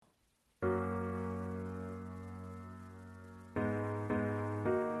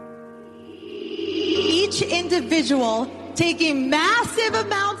each individual taking massive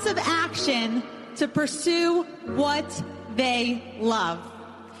amounts of action to pursue what they love.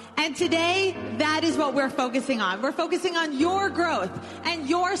 And today, that is what we're focusing on. We're focusing on your growth and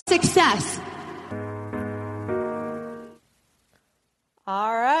your success.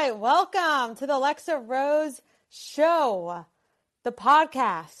 All right, welcome to the Alexa Rose Show, the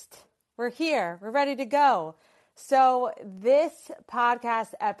podcast. We're here. We're ready to go. So this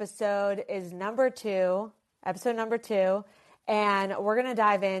podcast episode is episode number two, and we're going to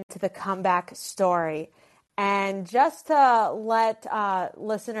dive into the comeback story. And just to let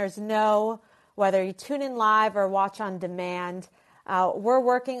listeners know, whether you tune in live or watch on demand, we're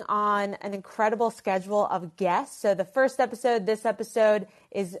working on an incredible schedule of guests. So the first episode, this episode,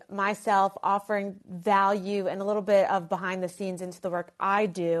 is myself offering value and a little bit of behind the scenes into the work I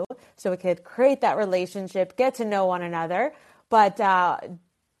do so we could create that relationship, get to know one another. But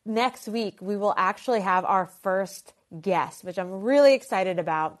next week, we will actually have our first guest, which I'm really excited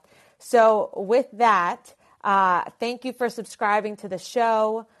about. So with that, thank you for subscribing to the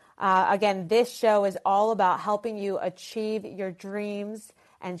show. Again, this show is all about helping you achieve your dreams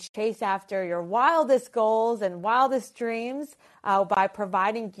and chase after your wildest goals and wildest dreams by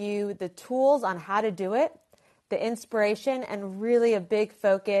providing you the tools on how to do it, the inspiration, and really a big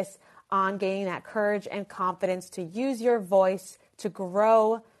focus on gaining that courage and confidence to use your voice to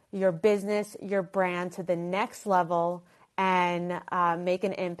grow your business, your brand to the next level and make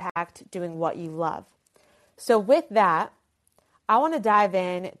an impact doing what you love. So with that, I want to dive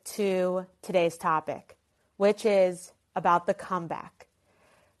into today's topic, which is about the comeback.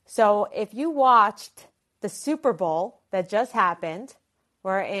 So if you watched the Super Bowl that just happened,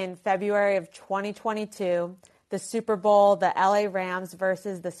 we're in February of 2022, the Super Bowl, the LA Rams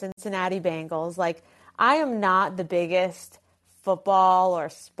versus the Cincinnati Bengals. Like, I am not the biggest football or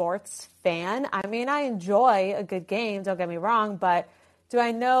sports fan. I mean, I enjoy a good game, don't get me wrong, but do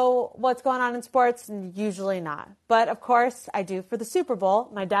I know what's going on in sports? Usually not. But of course, I do for the Super Bowl.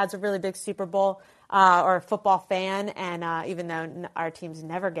 My dad's a really big Super Bowl or football fan, and even though our teams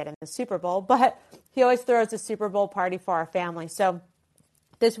never get in the Super Bowl, but he always throws a Super Bowl party for our family. So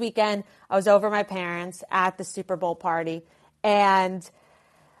this weekend, I was over my parents at the Super Bowl party, and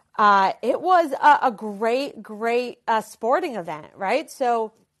it was a great sporting event, right?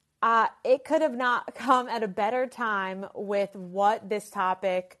 So it could have not come at a better time with what this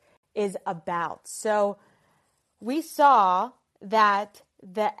topic is about. So we saw that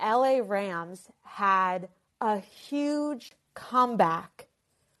the LA Rams had a huge comeback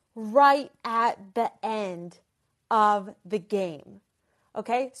right at the end of the game.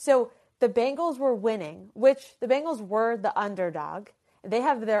 Okay, so the Bengals were winning, which the Bengals were the underdog. They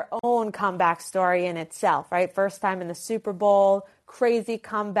have their own comeback story in itself, right? First time in the Super Bowl, crazy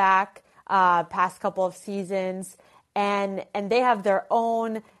comeback, past couple of seasons. And they have their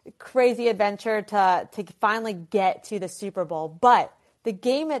own crazy adventure to finally get to the Super Bowl. But the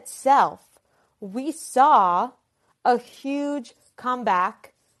game itself, we saw a huge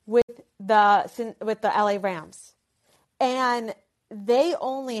comeback with the LA Rams. And they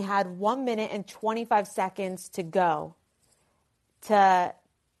only had 1 minute and 25 seconds to go to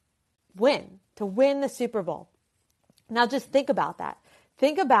win the Super Bowl. Now just think about that.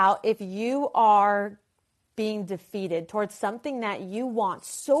 Think about if you are being defeated towards something that you want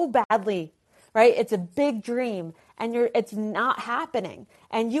so badly, right? It's a big dream and it's not happening.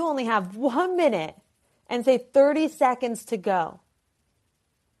 And you only have 1 minute and say 30 seconds to go.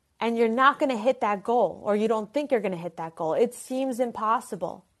 And you're not going to hit that goal, or you don't think you're going to hit that goal. It seems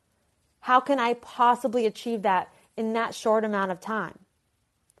impossible. How can I possibly achieve that in that short amount of time?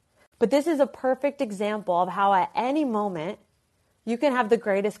 But this is a perfect example of how at any moment you can have the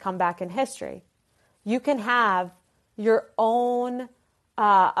greatest comeback in history. You can have your own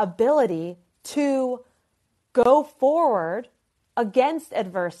ability to go forward against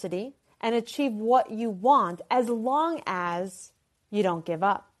adversity and achieve what you want, as long as you don't give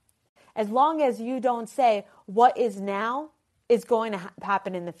up. As long as you don't say what is now is going to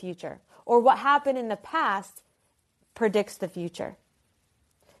happen in the future, or what happened in the past predicts the future.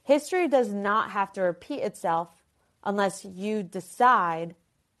 History does not have to repeat itself unless you decide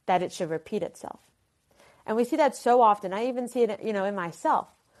that it should repeat itself. And we see that so often. I even see it, in myself.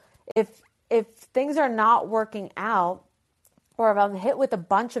 If things are not working out, or if I'm hit with a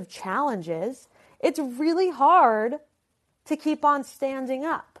bunch of challenges, it's really hard to keep on standing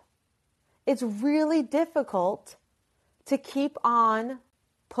up. It's really difficult to keep on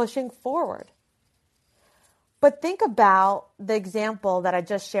pushing forward. But think about the example that I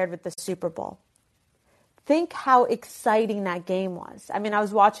just shared with the Super Bowl. Think how exciting that game was. I mean, I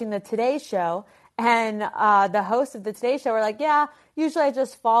was watching the Today Show, And the host of the Today Show were like, yeah, usually I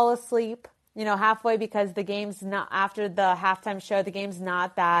just fall asleep, halfway because the game's not, after the halftime show, the game's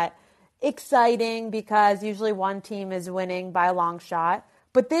not that exciting because usually one team is winning by a long shot.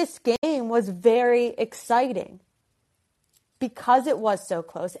 But this game was very exciting because it was so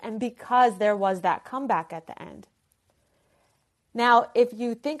close and because there was that comeback at the end. Now, if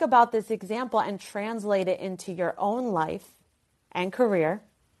you think about this example and translate it into your own life and career,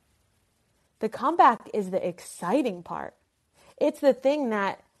 the comeback is the exciting part. It's the thing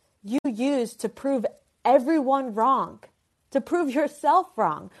that you use to prove everyone wrong, to prove yourself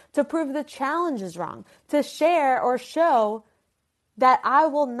wrong, to prove the challenge is wrong, to share or show that I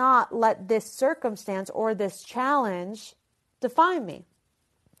will not let this circumstance or this challenge define me.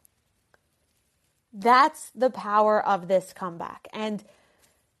 That's the power of this comeback. And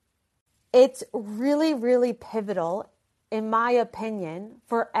it's really, really pivotal, in my opinion,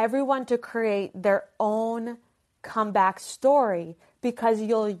 for everyone to create their own comeback story, because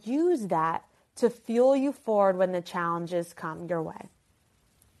you'll use that to fuel you forward when the challenges come your way.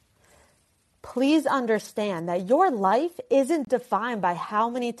 Please understand that your life isn't defined by how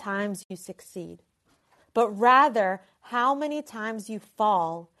many times you succeed, but rather how many times you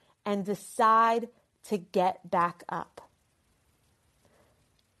fall and decide to get back up.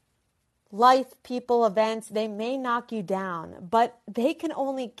 Life, people, events, they may knock you down, but they can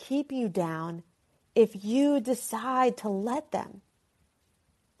only keep you down if you decide to let them.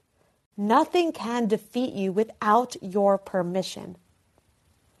 Nothing can defeat you without your permission.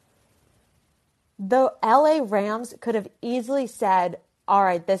 The LA Rams could have easily said, all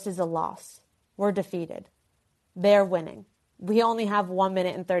right, this is a loss. We're defeated. They're winning. We only have 1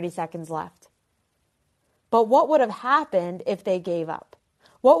 minute and 30 seconds left. But what would have happened if they gave up?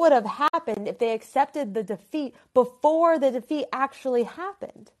 What would have happened if they accepted the defeat before the defeat actually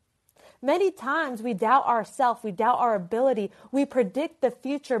happened? Many times we doubt ourselves, we doubt our ability, we predict the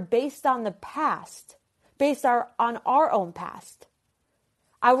future based on the past, on our own past.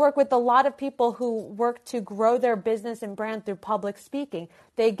 I work with a lot of people who work to grow their business and brand through public speaking.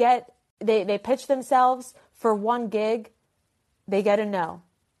 They pitch themselves for one gig, they get a no.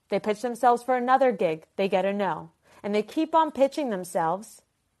 They pitch themselves for another gig, they get a no. And they keep on pitching themselves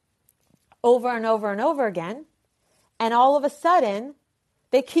over and over and over again. And all of a sudden,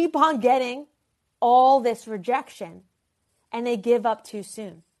 they keep on getting all this rejection and they give up too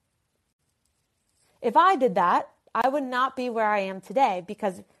soon. If I did that, I would not be where I am today,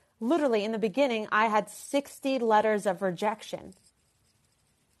 because literally in the beginning, I had 60 letters of rejection.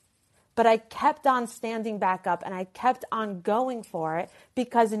 But I kept on standing back up and I kept on going for it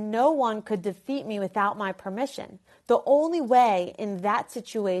because no one could defeat me without my permission. The only way in that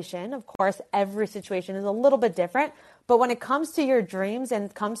situation, of course, every situation is a little bit different, but when it comes to your dreams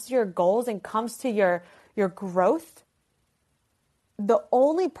and comes to your goals and comes to your growth, the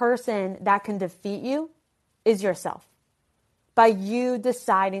only person that can defeat you is yourself, by you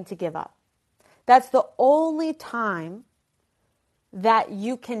deciding to give up. That's the only time that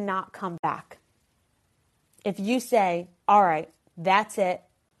you cannot come back. If you say, all right, that's it,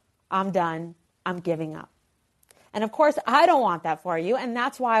 I'm done, I'm giving up. And of course, I don't want that for you. And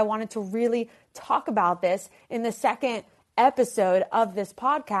that's why I wanted to really talk about this in the second episode of this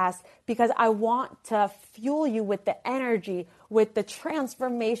podcast, because I want to fuel you with the energy, with the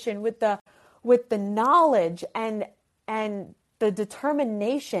transformation, with the knowledge and the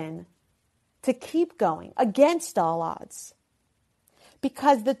determination to keep going against all odds.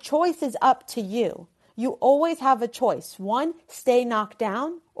 Because the choice is up to you. You always have a choice. 1, stay knocked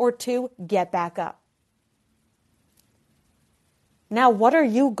down, or 2, get back up. Now, what are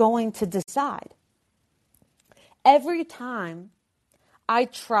you going to decide? Every time I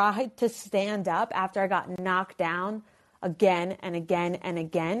tried to stand up after I got knocked down again and again and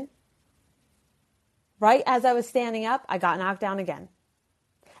again, right as I was standing up, I got knocked down again.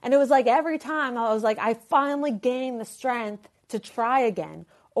 And it was like every time I was like, I finally gained the strength to try again,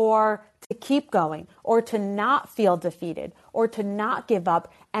 or to keep going, or to not feel defeated, or to not give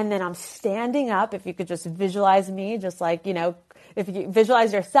up. And then I'm standing up. If you could just visualize me, just like, if you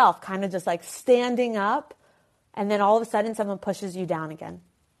visualize yourself kind of just like standing up, and then all of a sudden someone pushes you down again.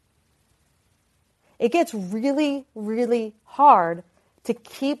 It gets really, really hard to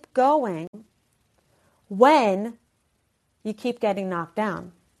keep going when you keep getting knocked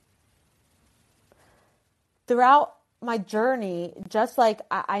down. Throughout my journey, just like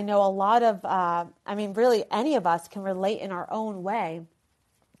I know a lot of, really any of us can relate in our own way.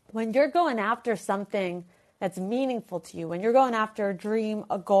 When you're going after something that's meaningful to you, when you're going after a dream,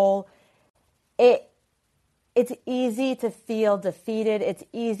 a goal, it's easy to feel defeated. It's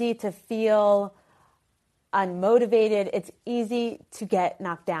easy to feel unmotivated, it's easy to get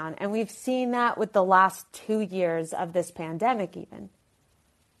knocked down. And we've seen that with the last 2 years of this pandemic even.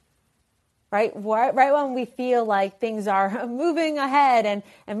 Right when we feel like things are moving ahead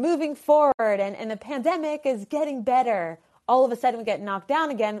and moving forward and the pandemic is getting better, all of a sudden we get knocked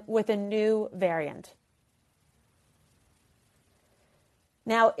down again with a new variant.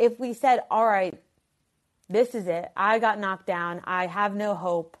 Now, if we said, all right, this is it, I got knocked down, I have no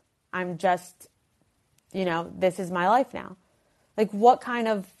hope, I'm just, this is my life now. Like, what kind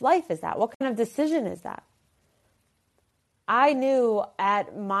of life is that? What kind of decision is that? I knew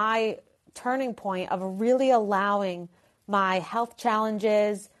at my turning point of really allowing my health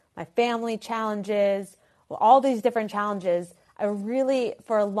challenges, my family challenges, all these different challenges, I really,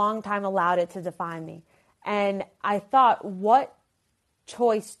 for a long time, allowed it to define me. And I thought, what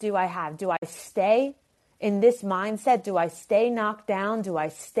choice do I have? Do I stay in this mindset? Do I stay knocked down? Do I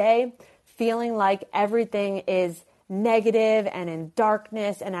stay feeling like everything is negative and in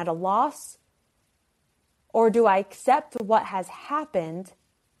darkness and at a loss? Or do I accept what has happened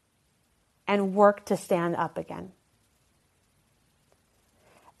and work to stand up again?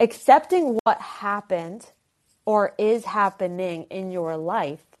 Accepting what happened or is happening in your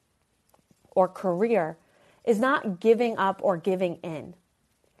life or career is not giving up or giving in.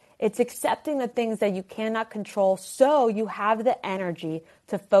 It's accepting the things that you cannot control so you have the energy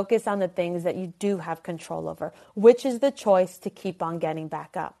to focus on the things that you do have control over, which is the choice to keep on getting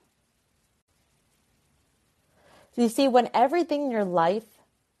back up. So you see, when everything in your life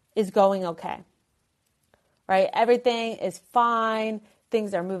is going okay, right? Everything is fine.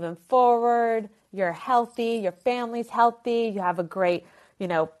 Things are moving forward. You're healthy. Your family's healthy. You have a great,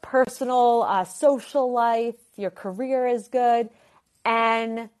 personal, social life. Your career is good.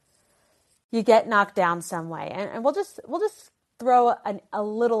 And you get knocked down some way. And we'll just throw a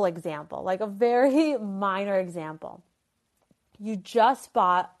little example, like a very minor example. You just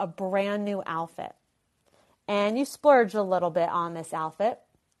bought a brand new outfit. And you splurged a little bit on this outfit.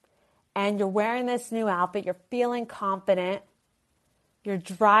 And you're wearing this new outfit. You're feeling confident. You're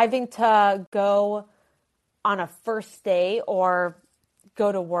driving to go on a first date or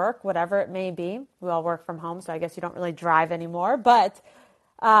go to work, whatever it may be. We all work from home, so I guess you don't really drive anymore. But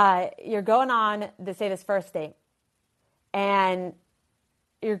you're going on, this first date. And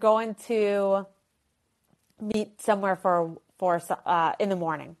you're going to meet somewhere for in the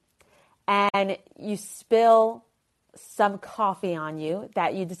morning. And you spill some coffee on you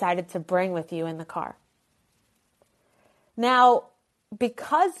that you decided to bring with you in the car. Now,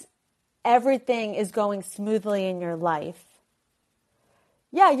 because everything is going smoothly in your life,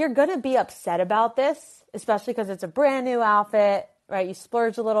 yeah, you're going to be upset about this, especially because it's a brand new outfit, right? You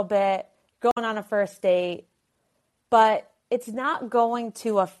splurge a little bit, going on a first date, but it's not going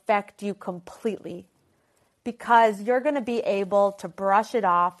to affect you completely because you're going to be able to brush it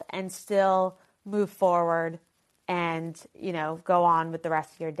off and still move forward and, go on with the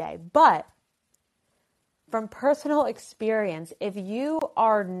rest of your day. But from personal experience, if you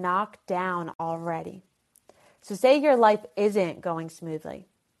are knocked down already, so say your life isn't going smoothly,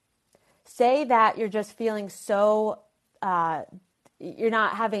 say that you're just feeling so, you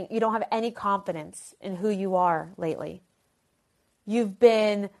don't have any confidence in who you are lately. You've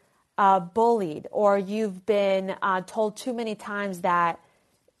been bullied, or you've been told too many times that,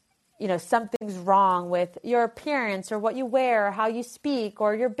 something's wrong with your appearance or what you wear or how you speak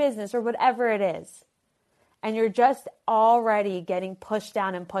or your business or whatever it is. And you're just already getting pushed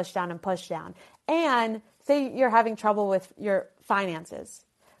down and pushed down and pushed down. And say you're having trouble with your finances,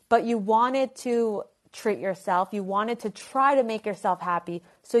 but you wanted to treat yourself. You wanted to try to make yourself happy.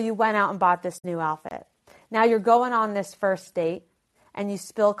 So you went out and bought this new outfit. Now you're going on this first date and you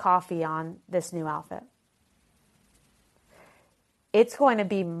spill coffee on this new outfit. It's going to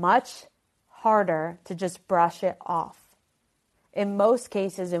be much harder to just brush it off. In most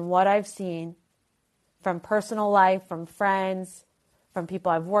cases, in what I've seen from personal life, from friends, from people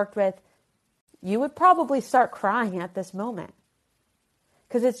I've worked with, you would probably start crying at this moment.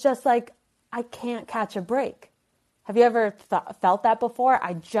 Because it's just like, I can't catch a break. Have you ever felt that before?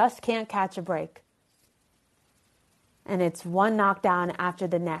 I just can't catch a break. And it's one knockdown after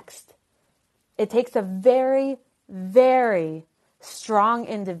the next. It takes a very, very strong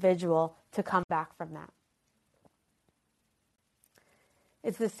individual to come back from that.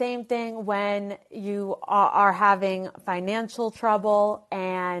 It's the same thing when you are having financial trouble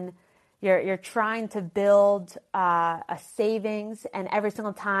and you're trying to build a savings, and every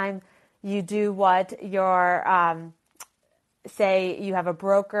single time you do what your say you have a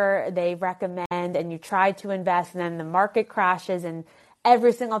broker they recommend and you try to invest, and then the market crashes and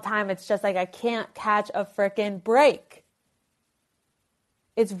every single time it's just like I can't catch a freaking break.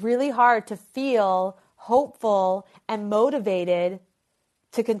 It's really hard to feel hopeful and motivated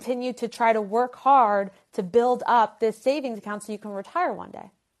to continue to try to work hard to build up this savings account so you can retire one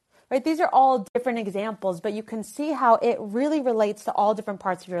day. Right? These are all different examples, but you can see how it really relates to all different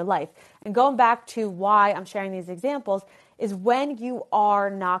parts of your life. And going back to why I'm sharing these examples is when you are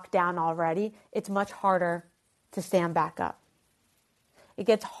knocked down already, it's much harder to stand back up. It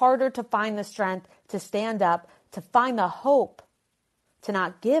gets harder to find the strength to stand up, to find the hope to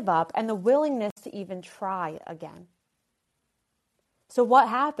not give up, and the willingness to even try again. So what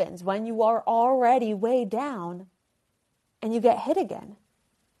happens when you are already way down and you get hit again?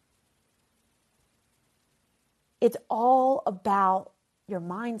 It's all about your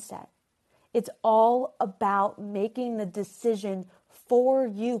mindset. It's all about making the decision for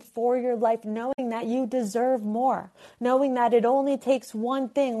you, for your life, knowing that you deserve more, knowing that it only takes one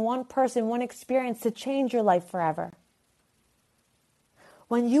thing, one person, one experience to change your life forever.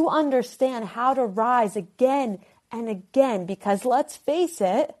 When you understand how to rise again and again, because let's face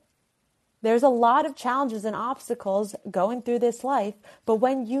it, there's a lot of challenges and obstacles going through this life, but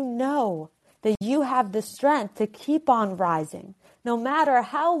when you know that you have the strength to keep on rising, no matter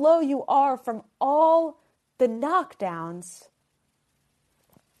how low you are from all the knockdowns,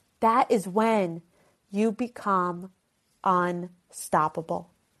 that is when you become unstoppable.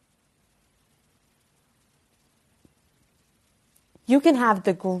 You can have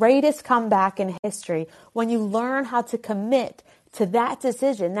the greatest comeback in history when you learn how to commit to that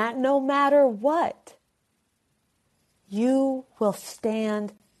decision that no matter what, you will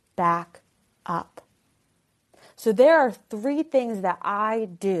stand back up. So there are 3 things that I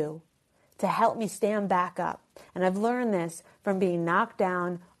do to help me stand back up. And I've learned this from being knocked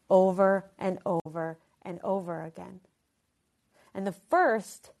down over and over and over again. And the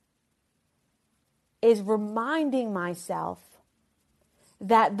first is reminding myself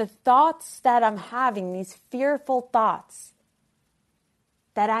that the thoughts that I'm having, these fearful thoughts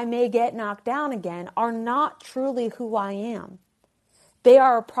that I may get knocked down again, are not truly who I am. They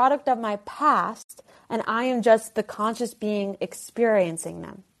are a product of my past, and I am just the conscious being experiencing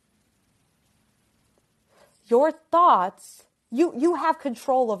them. Your thoughts, you have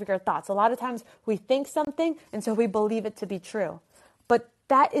control over your thoughts. A lot of times we think something, and so we believe it to be true. But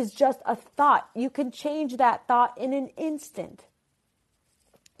that is just a thought. You can change that thought in an instant.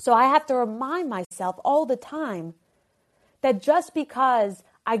 So I have to remind myself all the time that just because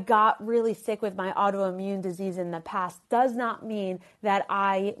I got really sick with my autoimmune disease in the past does not mean that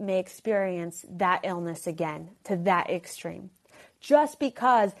I may experience that illness again to that extreme. Just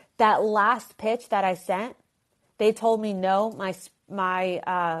because that last pitch that I sent, they told me no,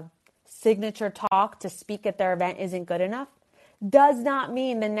 my signature talk to speak at their event isn't good enough, does not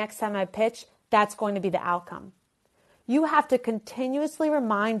mean the next time I pitch, that's going to be the outcome. You have to continuously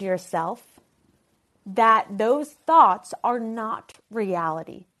remind yourself that those thoughts are not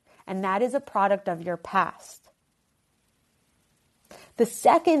reality, and that is a product of your past. The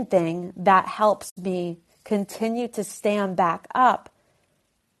second thing that helps me continue to stand back up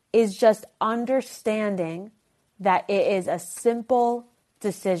is just understanding that it is a simple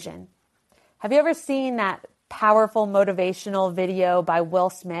decision. Have you ever seen that powerful motivational video by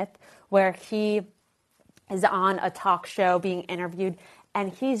Will Smith where he is on a talk show being interviewed, and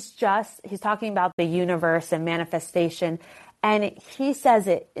he's talking about the universe and manifestation, and he says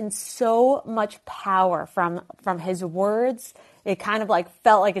it in so much power from his words. It kind of like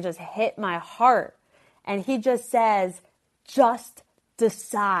felt like it just hit my heart. And he just says, just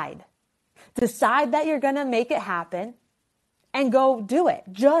decide. Decide that you're going to make it happen and go do it.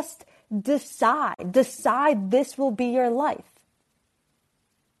 Just decide. Decide this will be your life.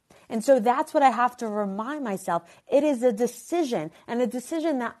 And so that's what I have to remind myself. It is a decision, and a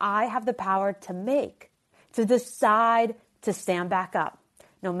decision that I have the power to make, to decide to stand back up.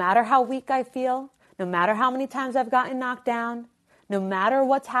 No matter how weak I feel, no matter how many times I've gotten knocked down, no matter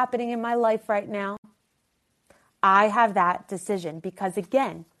what's happening in my life right now, I have that decision because,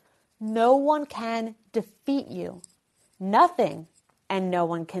 again, no one can defeat you. Nothing and no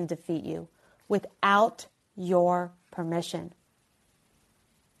one can defeat you without your permission.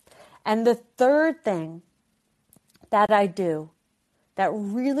 And the third thing that I do that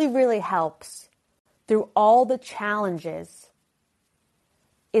really, really helps through all the challenges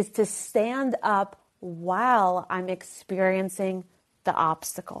is to stand up while I'm experiencing the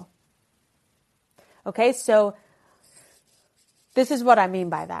obstacle. Okay, so this is what I mean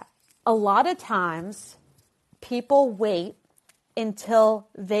by that. A lot of times, people wait until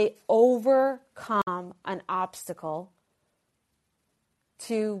they overcome an obstacle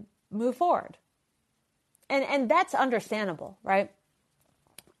to move forward. And that's understandable, right?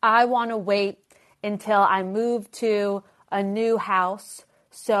 I want to wait until I move to a new house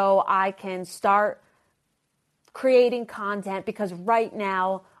so I can start creating content, because right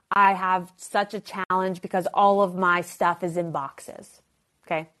now I have such a challenge because all of my stuff is in boxes.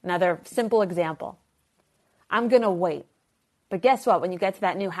 Okay, another simple example. I'm going to wait. But guess what? When you get to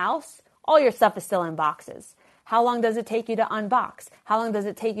that new house, all your stuff is still in boxes. How long does it take you to unbox? How long does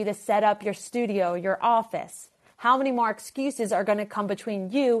it take you to set up your studio, your office? How many more excuses are going to come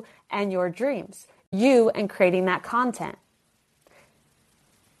between you and your dreams? You and creating that content.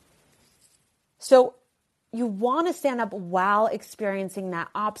 So you want to stand up while experiencing that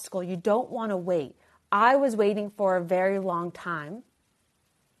obstacle. You don't want to wait. I was waiting for a very long time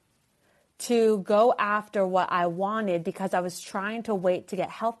to go after what I wanted because I was trying to wait to get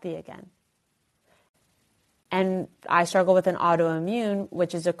healthy again. And I struggle with an autoimmune,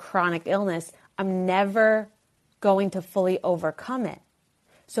 which is a chronic illness. I'm never going to fully overcome it.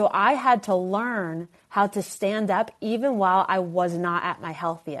 So I had to learn how to stand up even while I was not at my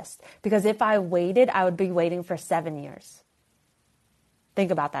healthiest. Because if I waited, I would be waiting for 7 years.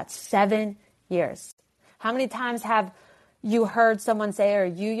 Think about that, 7 years. How many times have you heard someone say, or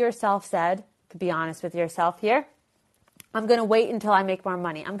you yourself said, to be honest with yourself here, I'm going to wait until I make more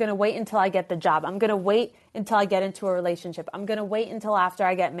money. I'm going to wait until I get the job. I'm going to wait until I get into a relationship. I'm going to wait until after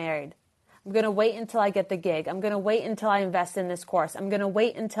I get married. I'm going to wait until I get the gig. I'm going to wait until I invest in this course. I'm going to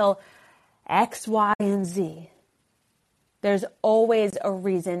wait until X, Y, and Z. There's always a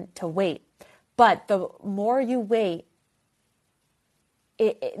reason to wait. But the more you wait,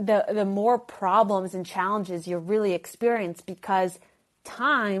 the more problems and challenges you really experience, because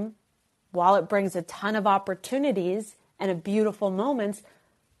time, while it brings a ton of opportunities and beautiful moments,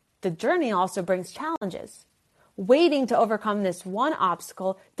 the journey also brings challenges. Waiting to overcome this one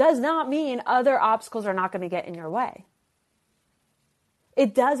obstacle does not mean other obstacles are not going to get in your way.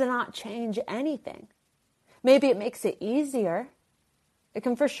 It does not change anything. Maybe it makes it easier. It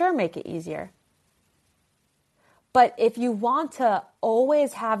can for sure make it easier. But if you want to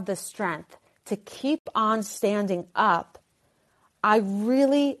always have the strength to keep on standing up, I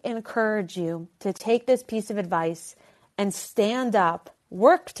really encourage you to take this piece of advice and stand up,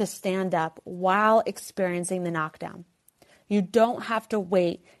 work to stand up while experiencing the knockdown. You don't have to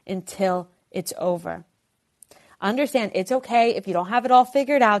wait until it's over. Understand, it's okay if you don't have it all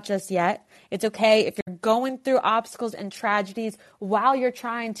figured out just yet. It's okay if you're going through obstacles and tragedies while you're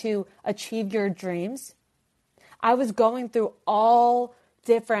trying to achieve your dreams. I was going through all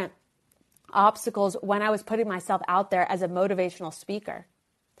different obstacles when I was putting myself out there as a motivational speaker,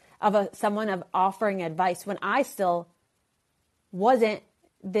 someone of offering advice, when I still wasn't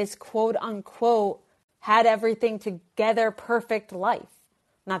this quote unquote had everything together perfect life.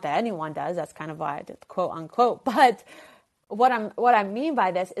 Not that anyone does. That's kind of why I did quote unquote. But what I mean by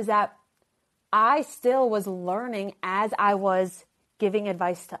this is that I still was learning as I was giving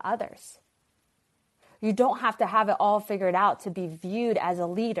advice to others. You don't have to have it all figured out to be viewed as a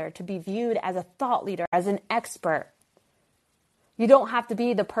leader, to be viewed as a thought leader, as an expert. You don't have to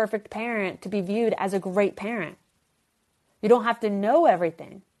be the perfect parent to be viewed as a great parent. You don't have to know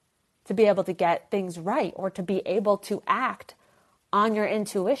everything to be able to get things right or to be able to act on your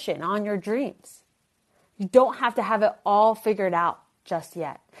intuition, on your dreams. You don't have to have it all figured out just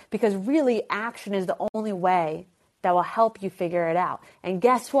yet, because really action is the only way that will help you figure it out. And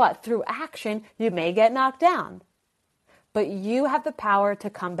guess what? Through action, you may get knocked down, but you have the power to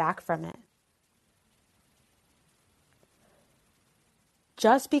come back from it.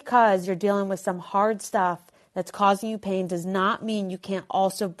 Just because you're dealing with some hard stuff that's causing you pain does not mean you can't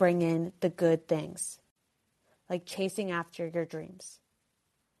also bring in the good things, like chasing after your dreams.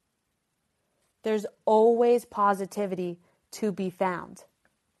 There's always positivity to be found.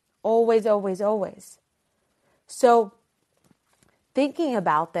 Always, always, always. So, thinking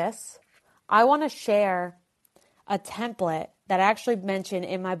about this, I want to share a template that I actually mentioned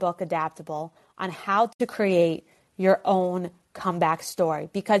in my book, Adaptable, on how to create your own comeback story.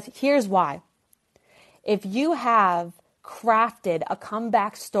 Because here's why. If you have crafted a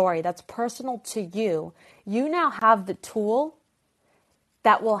comeback story that's personal to you, you now have the tool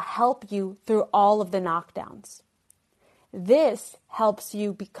that will help you through all of the knockdowns. This helps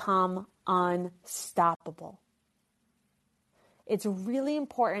you become unstoppable. It's really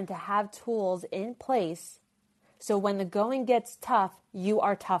important to have tools in place so when the going gets tough, you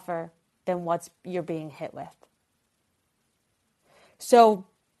are tougher than what you're being hit with. So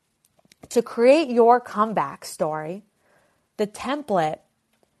to create your comeback story, the template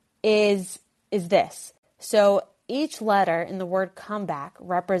is this. So each letter in the word comeback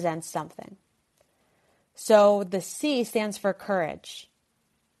represents something. So the C stands for courage.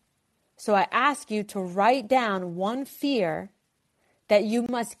 So I ask you to write down one fear that you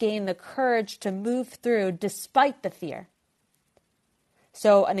must gain the courage to move through despite the fear.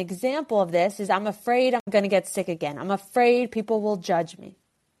 So an example of this is I'm afraid I'm going to get sick again. I'm afraid people will judge me.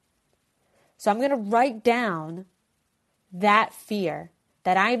 So I'm going to write down that fear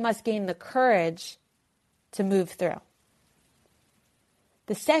that I must gain the courage to move through.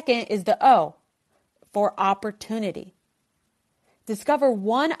 The second is the O for opportunity. Discover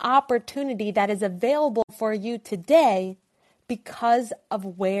one opportunity that is available for you today because of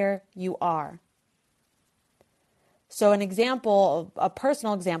where you are. So an example, a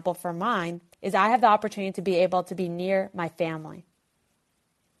personal example for mine is I have the opportunity to be able to be near my family.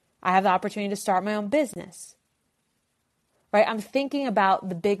 I have the opportunity to start my own business. Right? I'm thinking about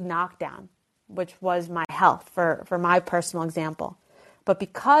the big knockdown, which was my health for my personal example. But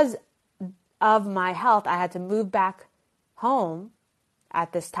because of my health, I had to move back home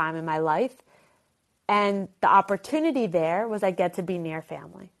at this time in my life. And the opportunity there was I get to be near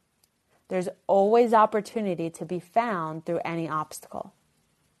family. There's always opportunity to be found through any obstacle.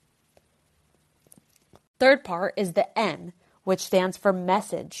 Third part is the N, which stands for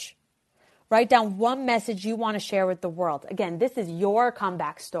message. Write down one message you want to share with the world. Again, this is your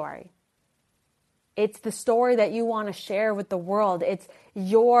comeback story. It's the story that you want to share with the world. It's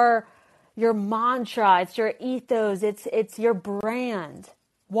your mantra. It's your ethos. It's your brand.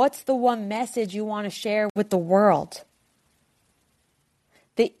 What's the one message you want to share with the world?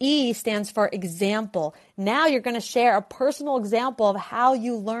 The E stands for example. Now you're going to share a personal example of how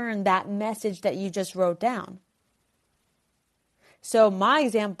you learned that message that you just wrote down. So my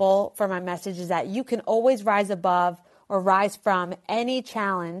example for my message is that you can always rise above or rise from any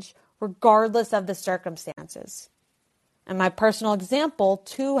challenge regardless of the circumstances. And my personal example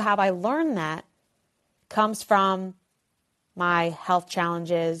to how I learned that comes from my health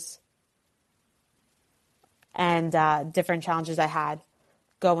challenges and different challenges I had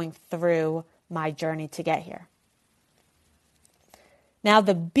going through my journey to get here. Now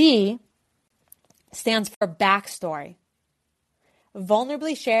the B stands for backstory.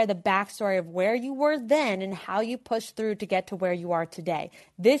 Vulnerably share the backstory of where you were then and how you pushed through to get to where you are today.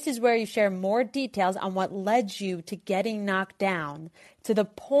 This is where you share more details on what led you to getting knocked down to the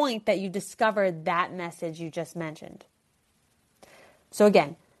point that you discovered that message you just mentioned. So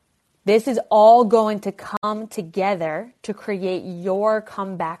again, this is all going to come together to create your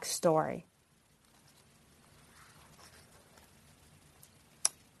comeback story.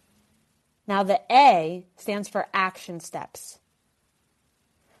 Now the A stands for action steps.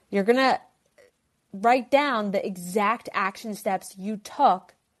 You're going to write down the exact action steps you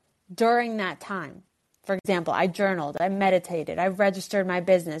took during that time. For example, I journaled, I meditated, I registered my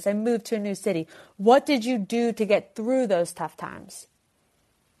business, I moved to a new city. What did you do to get through those tough times?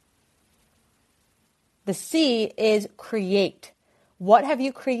 The C is create. What have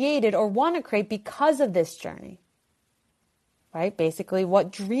you created or want to create because of this journey? Right? Basically,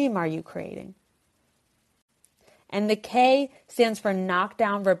 what dream are you creating? And the K stands for knock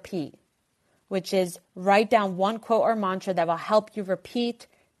down, repeat, which is write down one quote or mantra that will help you repeat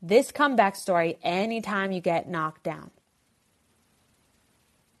this comeback story anytime you get knocked down.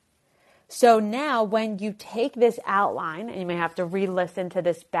 So now when you take this outline, and you may have to re-listen to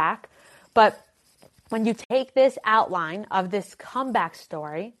this back, but when you take this outline of this comeback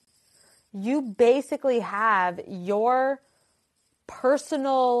story, you basically have your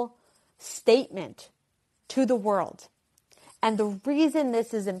personal statement to the world. And the reason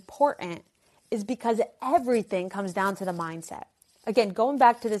this is important is because everything comes down to the mindset. Again, going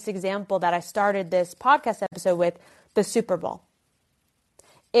back to this example that I started this podcast episode with, the Super Bowl.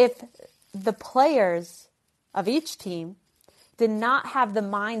 If the players of each team did not have the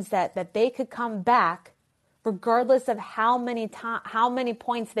mindset that they could come back regardless of how many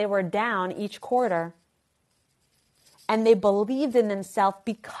points they were down each quarter, and they believed in themselves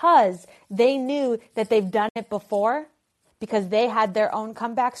because they knew that they've done it before, because they had their own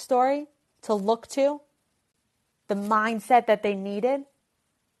comeback story to look to, the mindset that they needed.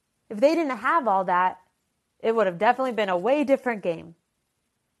 If they didn't have all that, it would have definitely been a way different game.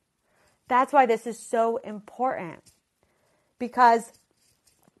 That's why this is so important, because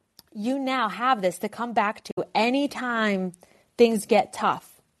you now have this to come back to anytime things get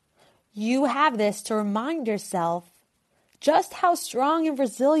tough. You have this to remind yourself just how strong and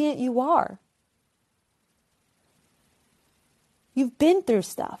resilient you are. You've been through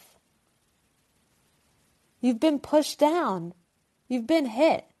stuff. You've been pushed down. You've been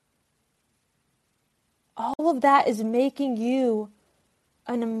hit. all of that is making you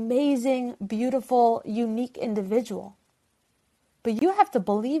an amazing, beautiful, unique individual. But you have to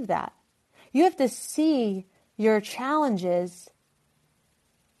believe that. You have to see your challenges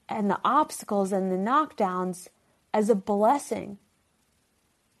and the obstacles and the knockdowns as a blessing,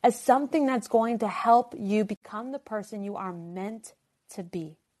 as something that's going to help you become the person you are meant to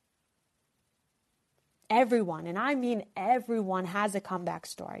be. Everyone, and I mean everyone, has a comeback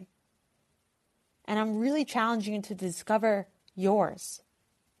story. And I'm really challenging you to discover yours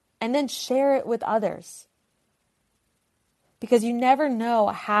and then share it with others. Because you never know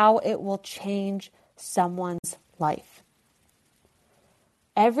how it will change someone's life.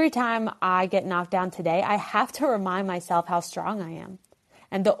 Every time I get knocked down today, I have to remind myself how strong I am.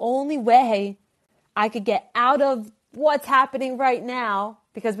 And the only way I could get out of what's happening right now,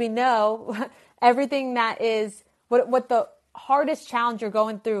 because we know everything that is, what the hardest challenge you're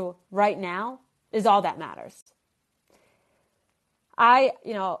going through right now is all that matters.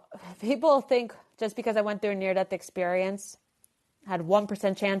 People think just because I went through a near-death experience, had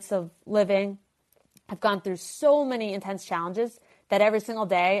 1% chance of living, I've gone through so many intense challenges that every single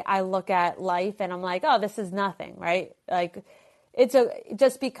day I look at life and I'm like, oh, this is nothing, right? Like,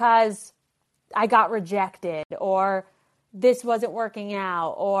 just because I got rejected or this wasn't working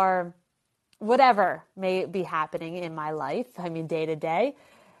out or whatever may be happening in my life, I mean, day to day,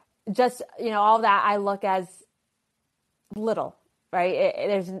 just, all that I look as little,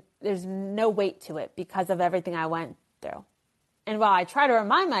 right? There's no weight to it because of everything I went through. And while I try to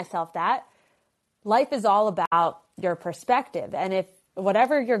remind myself that, life is all about your perspective. And if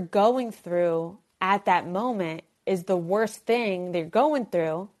whatever you're going through at that moment is the worst thing that you're going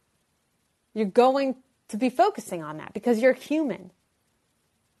through, you're going to be focusing on that because you're human.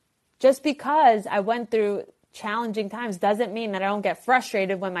 Just because I went through challenging times doesn't mean that I don't get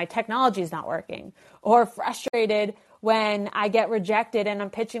frustrated when my technology is not working, or frustrated when I get rejected and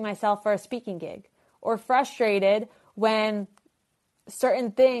I'm pitching myself for a speaking gig, or frustrated when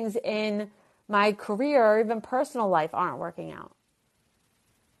certain things in my career or even personal life aren't working out.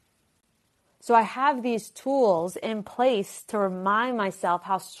 So I have these tools in place to remind myself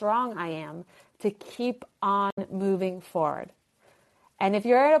how strong I am to keep on moving forward. And if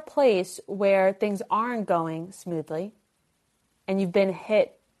you're at a place where things aren't going smoothly and you've been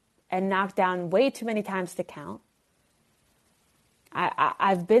hit and knocked down way too many times to count,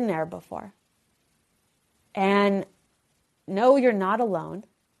 I've been there before. And know you're not alone.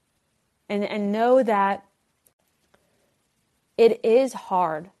 And know that it is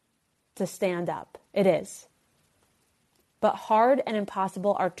hard to stand up. It is. But hard and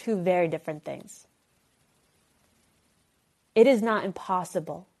impossible are two very different things. It is not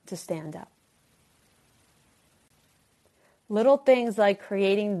impossible to stand up. Little things like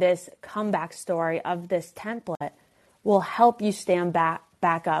creating this comeback story of this template will help you stand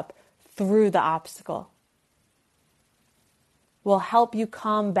back up through the obstacle. Will help you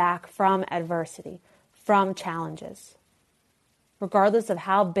come back from adversity, from challenges, regardless of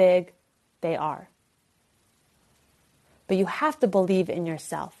how big they are. But you have to believe in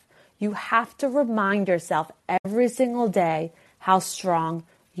yourself. You have to remind yourself every single day how strong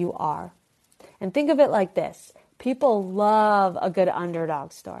you are. And think of it like this. People love a good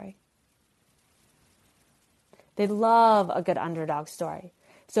underdog story. They love a good underdog story.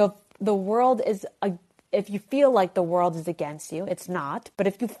 So if you feel like the world is against you, it's not. But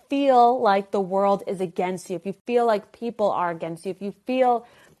if you feel like the world is against you, if you feel like people are against you, if you feel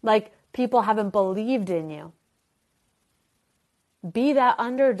like people haven't believed in you, be that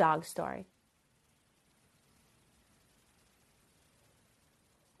underdog story.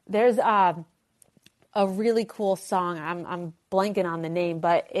 There's a really cool song. I'm blanking on the name,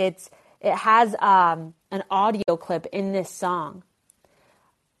 but it has an audio clip in this song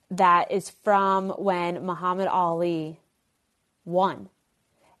that is from when Muhammad Ali won.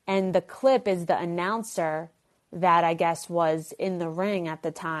 And the clip is the announcer that I guess was in the ring at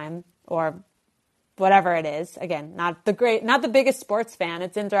the time, or whatever it is. Again, not the biggest sports fan.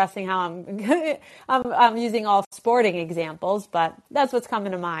 It's interesting how I'm using all sporting examples, but that's what's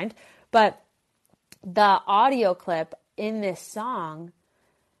coming to mind. But the audio clip in this song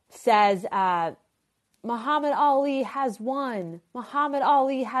says, Muhammad Ali has won. Muhammad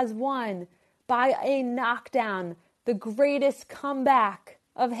Ali has won by a knockdown, the greatest comeback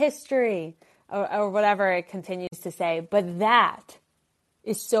of history, or whatever it continues to say. But that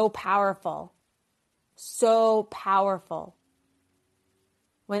is so powerful. So powerful.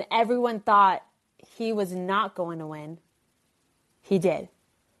 When everyone thought he was not going to win, he did.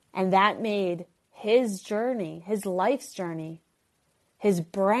 And that made his journey, his life's journey, his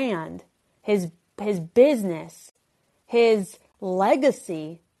brand, his business, his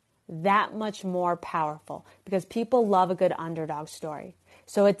legacy that much more powerful, because people love a good underdog story.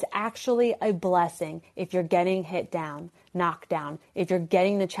 So it's actually a blessing if you're getting hit down, knocked down, if you're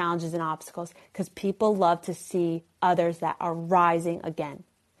getting the challenges and obstacles, because people love to see others that are rising again.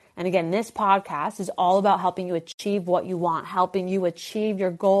 And again, this podcast is all about helping you achieve what you want, helping you achieve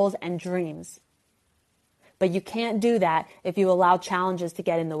your goals and dreams. But you can't do that if you allow challenges to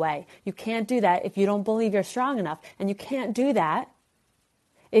get in the way. You can't do that if you don't believe you're strong enough. And you can't do that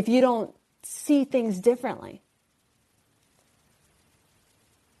if you don't see things differently.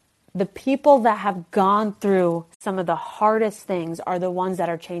 The people that have gone through some of the hardest things are the ones that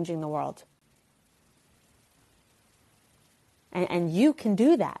are changing the world. And you can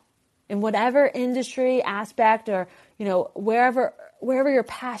do that in whatever industry, aspect, or, wherever your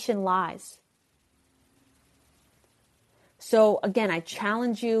passion lies. So again, I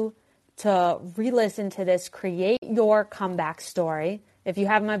challenge you to re-listen to this, create your comeback story. If you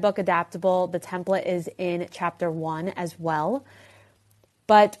have my book, Adaptable, the template is in chapter 1 as well.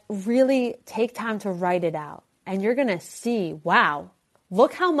 But really take time to write it out. And you're going to see, wow,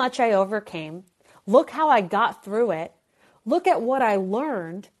 look how much I overcame. Look how I got through it. Look at what I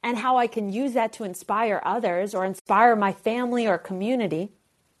learned and how I can use that to inspire others or inspire my family or community.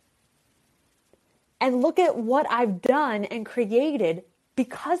 And look at what I've done and created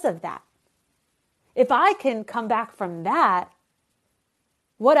because of that. If I can come back from that,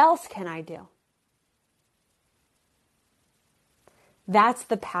 what else can I do? That's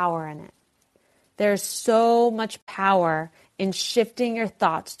the power in it. There's so much power in shifting your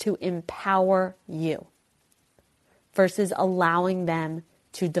thoughts to empower you versus allowing them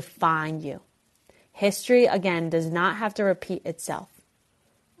to define you. History, again, does not have to repeat itself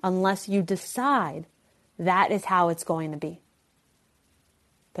unless you decide that is how it's going to be.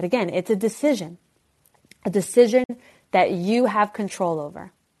 But again, it's a decision that you have control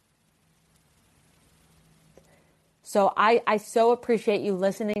over. So I so appreciate you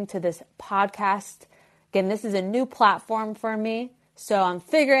listening to this podcast. Again, this is a new platform for me, so I'm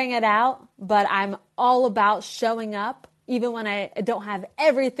figuring it out, but I'm all about showing up even when I don't have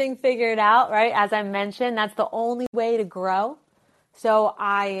everything figured out, right? As I mentioned, that's the only way to grow. So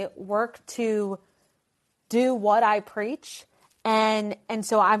I work to do what I preach. And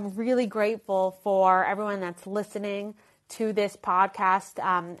so I'm really grateful for everyone that's listening to this podcast.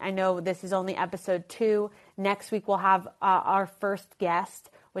 I know this is only episode 2. Next week we'll have our first guest,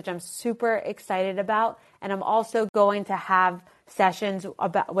 which I'm super excited about. And I'm also going to have sessions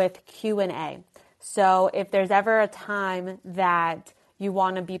with Q&A. So if there's ever a time that you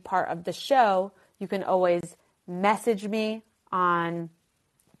want to be part of the show, you can always message me on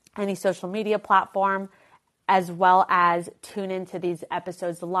any social media platform, as well as tune into these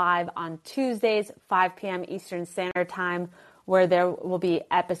episodes live on Tuesdays, 5 p.m. Eastern Standard Time, where there will be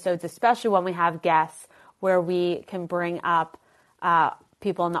episodes, especially when we have guests, where we can bring up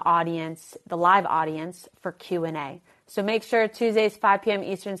people in the audience, the live audience, for Q&A. So make sure Tuesdays, 5 p.m.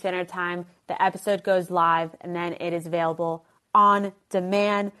 Eastern Standard Time, the episode goes live, and then it is available on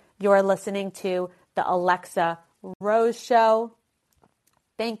demand. You're listening to the Alexa Rose Show.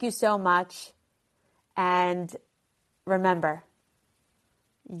 Thank you so much. And remember,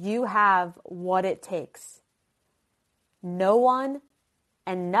 you have what it takes. No one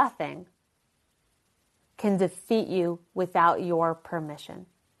and nothing can defeat you without your permission.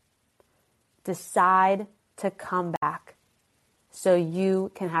 Decide to come back so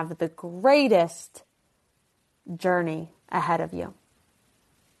you can have the greatest journey ahead of you.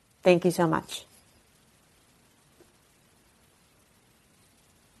 Thank you so much.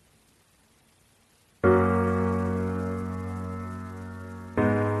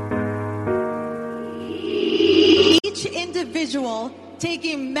 Each individual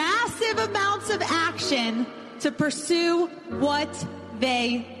taking massive amounts of action to pursue what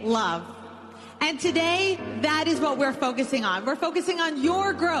they love. And today, that is what we're focusing on. We're focusing on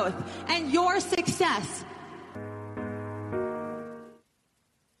your growth and your success.